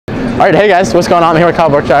right, hey guys, what's going on? I'm here with Kyle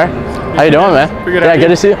Berkshire. How you doing, man? Pretty good. Yeah, good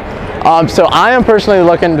to see you. So I am personally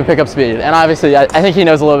looking to pick up speed, and obviously I think he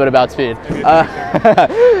knows a little bit about speed.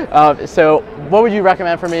 So what would you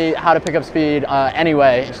recommend for me how to pick up speed any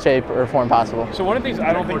way, shape, or form possible? So one of the things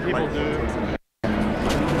I don't think people do.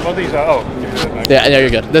 Yeah, you're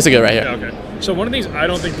good. This is good right here. Yeah, okay. So one of the things I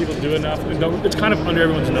don't think people do enough, it's kind of under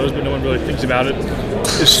everyone's nose, but no one really thinks about it,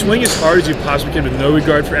 is swing as hard as you possibly can with no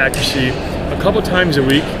regard for accuracy a couple times a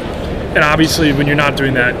week. And obviously when you're not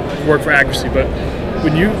doing that, work for accuracy. But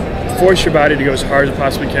when you force your body to go as hard as you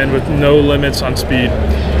possibly can with no limits on speed,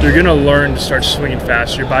 you're going to learn to start swinging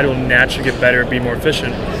faster. Your body will naturally get better and be more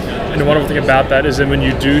efficient. And the wonderful thing about that is that when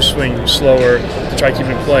you do swing slower to try to keep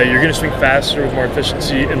it in play, you're going to swing faster with more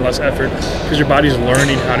efficiency and less effort because your body's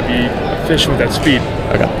learning how to be efficient with that speed.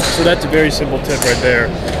 Okay. So that's a very simple tip right there.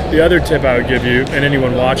 The other tip I would give you, and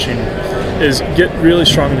anyone watching, is get really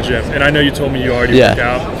strong in the gym. And I know you told me you already work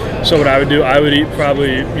out. So what I would do, I would eat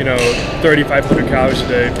probably 3,500 calories a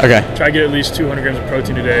day. Okay. Try to get at least 200 grams of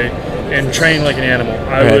protein a day, and train like an animal.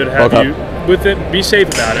 I would have you with it. Be safe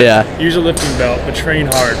about it. Yeah. Use a lifting belt, but train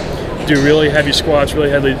hard. Do really heavy squats, really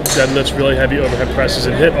heavy deadlifts, really heavy overhead presses,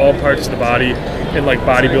 and hit all parts of the body in like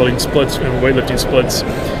bodybuilding splits and weightlifting splits.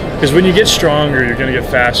 Because when you get stronger, you're going to get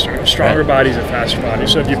faster. A stronger body is a faster body.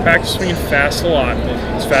 So if you practice swinging fast a lot,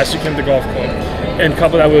 as fast as you can at the golf club, and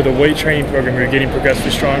couple that with a weight training program where you're getting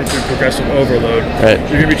progressively stronger through progressive overload,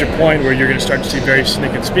 you're going to reach a point where you're going to start to see very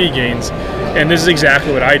significant speed gains. And this is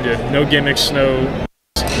exactly what I did. No gimmicks, no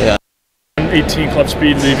 18 club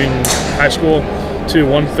speed leaving high school to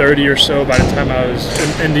 130 or so by the time I was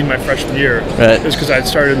ending my freshman year. It was because I'd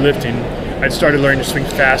started lifting. I'd started learning to swing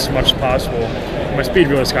fast as much as possible. My speed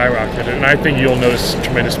really skyrocketed, and I think you'll notice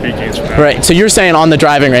tremendous speed gains from that. Right, so you're saying on the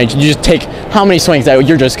driving range, you just take how many swings that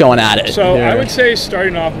you're just going at it? So I would say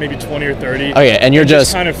starting off maybe 20 or 30. Okay, and you're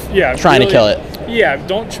just kind of trying to kill it. Yeah,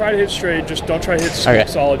 don't try to hit straight, just don't try to hit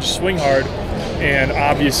solid, just swing hard, and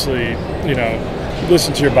obviously,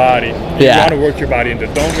 listen to your body. You want to work your body into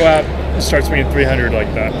it. Don't go out and start swinging 300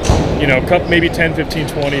 like that. Maybe 10, 15,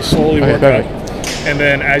 20, slowly work up. And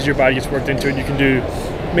then as your body gets worked into it, you can do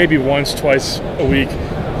maybe once, twice a week,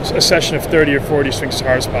 a session of 30 or 40 swings as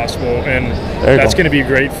hard as possible. And that's going to be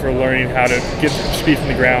great for learning how to get speed from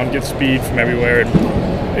the ground, get speed from everywhere,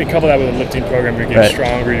 and couple that with a lifting program where you're getting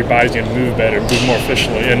stronger, your body's going to move better, move more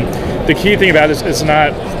efficiently. And the key thing about this is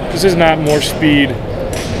this is not more speed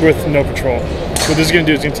with no control. What this is going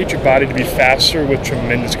to do is going to teach your body to be faster with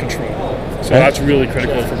tremendous control. So that's really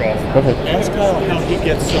critical for golf. Ask Kyle how he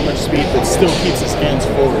gets so much speed but still keeps his hands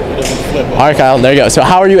forward. He doesn't flip. All right, Kyle, there you go. So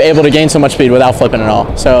how are you able to gain so much speed without flipping at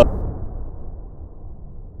all? So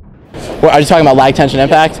are you talking about lag, tension,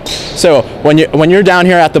 impact? So when you're down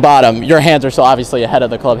here at the bottom, your hands are still obviously ahead of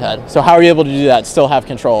the club head. So how are you able to do that, still have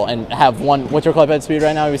control, and have what's your club head speed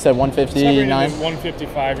right now? We said 159?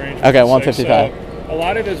 155 range. Okay, 155. A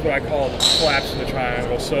lot of it is what I call collapsing the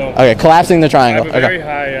triangle. So collapsing the triangle. I have a very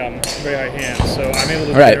high hand, so I'm able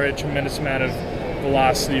to generate a tremendous amount of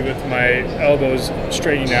velocity with my elbows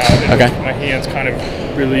straightening out and with my hands kind of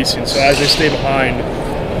releasing. So as I stay behind,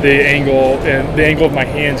 the angle of my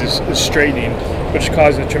hands is straightening, which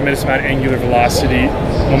causes a tremendous amount of angular velocity,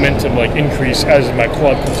 momentum increase as my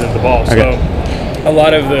club comes into the ball. So a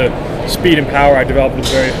lot of the speed and power I developed with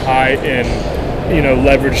very high and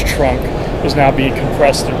leveraged trunk is now being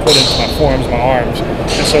compressed and put into my forearms, my arms,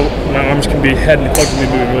 and so my arms can be head and collectively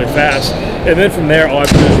moving really fast. And then from there, all I have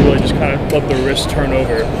to do is really just kind of let the wrist turn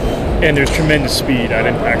over, and there's tremendous speed and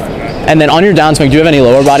impact from that. And then on your downswing, do you have any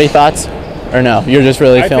lower body thoughts, or no? You're just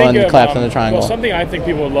really feeling the collapse in the triangle. Well, something I think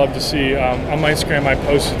people would love to see on my Instagram, I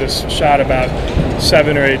posted this shot about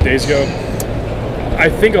 7 or 8 days ago. I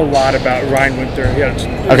think a lot about Ryan Winter. He won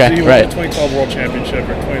the 2012 World Championship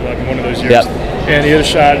or 2011, one of those years. And he had a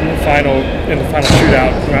shot in the final shootout.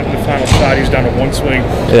 In the final shot, he was down to one swing.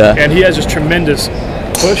 And he has this tremendous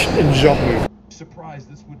push and jump move. Surprised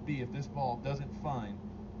this would be if this ball doesn't find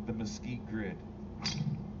the mesquite grid.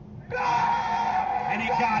 And he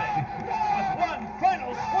got it with one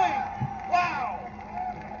final swing. Wow!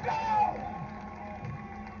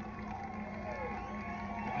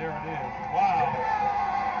 There it is. Wow.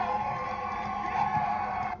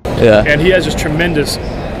 And he has this tremendous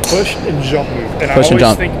push and jump move. And I always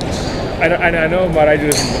think, I know what I do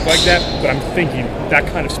doesn't look like that, but I'm thinking that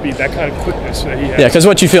kind of speed, that kind of quickness that he has. Yeah, because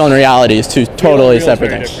what you feel in reality is two totally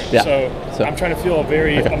separate things. So I'm trying to feel a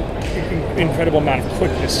very incredible amount of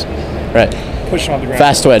quickness. Pushing on the ground.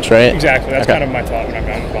 Fast twitch, right? Exactly. That's kind of my thought when I'm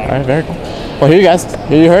down the bottom. All right, very cool. Well, here you guys.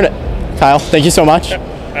 Here you heard it. Kyle, thank you so much.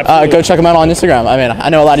 Go check him out on Instagram. I mean, I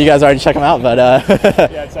know a lot of you guys already check him out, but yeah,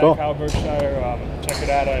 it's at Kyle Berkshire. Check it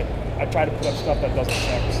out. I try to put up stuff that doesn't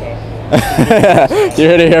suck. So you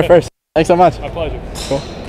heard it here first. Thanks so much. my pleasure. Cool.